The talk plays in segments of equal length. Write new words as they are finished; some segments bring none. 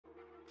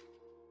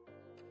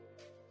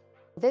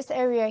This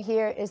area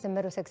here is in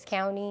Middlesex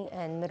County,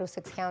 and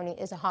Middlesex County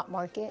is a hot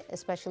market,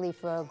 especially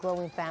for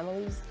growing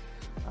families.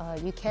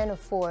 You can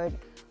afford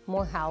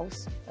more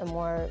house and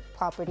more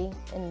property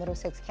in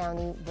Middlesex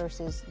County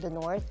versus the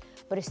north,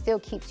 but it still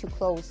keeps you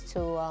close to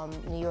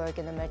New York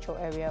and the metro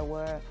area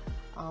where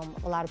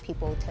a lot of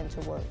people tend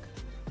to work.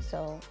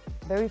 So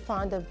very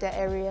fond of the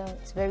area.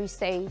 It's very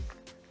safe.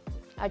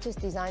 I just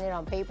designed it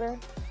on paper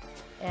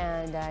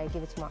and I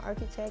give it to my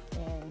architect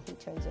and he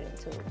turns it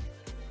into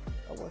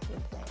a working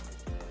plan.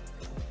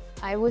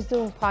 I was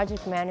doing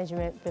project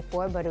management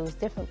before, but it was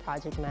different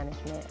project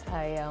management.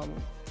 I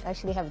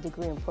actually have a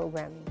degree in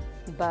programming,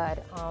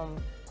 but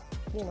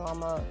you know,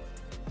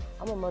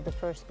 I'm a mother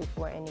first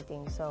before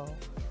anything. So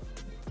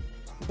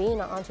being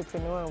an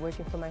entrepreneur and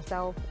working for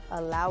myself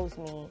allows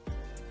me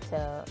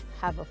to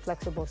have a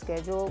flexible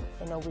schedule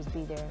and always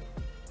be there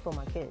for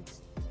my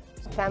kids.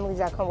 Families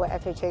that come with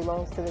FHA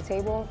loans to the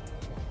table,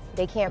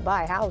 they can't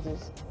buy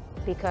houses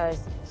because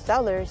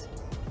sellers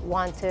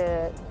want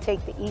to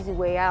take the easy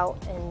way out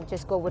and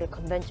just go with a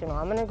conventional.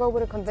 I'm gonna go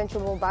with a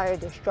conventional buyer.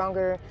 They're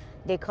stronger,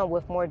 they come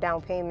with more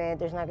down payment,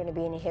 there's not gonna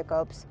be any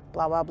hiccups,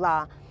 blah, blah,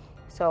 blah.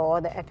 So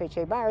all the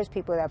FHA buyers,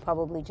 people that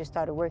probably just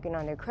started working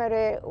on their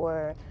credit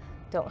or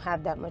don't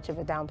have that much of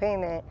a down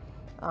payment,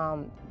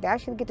 they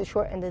actually get the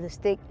short end of the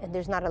stick and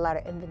there's not a lot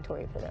of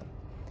inventory for them.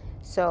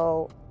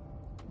 So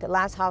the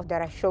last house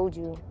that I showed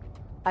you,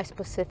 I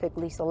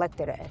specifically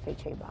selected a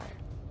FHA buyer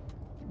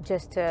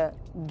just to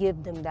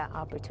give them that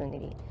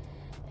opportunity.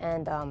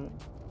 And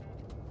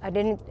I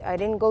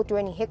didn't go through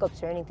any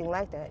hiccups or anything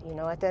like that. You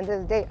know, at the end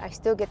of the day, I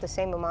still get the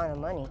same amount of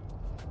money,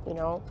 you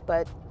know,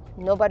 but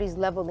nobody's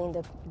leveling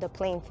the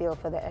playing field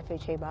for the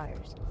FHA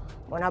buyers.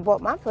 When I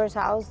bought my first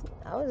house,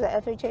 I was an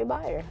FHA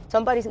buyer.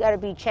 Somebody's got to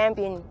be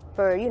champion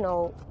for, you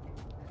know,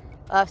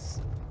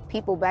 us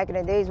people back in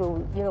the days where,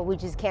 you know, we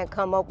just can't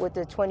come up with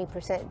the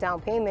 20%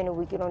 down payment and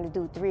we can only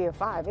do 3 or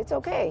 5. It's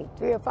okay.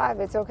 3 or 5,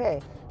 it's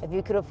okay. If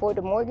you could afford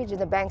the mortgage and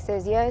the bank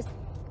says yes,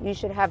 you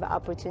should have an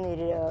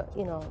opportunity to,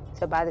 you know,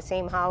 to buy the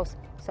same house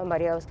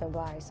somebody else can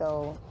buy.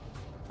 So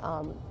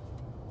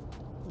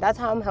that's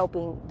how I'm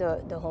helping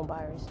the home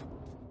buyers.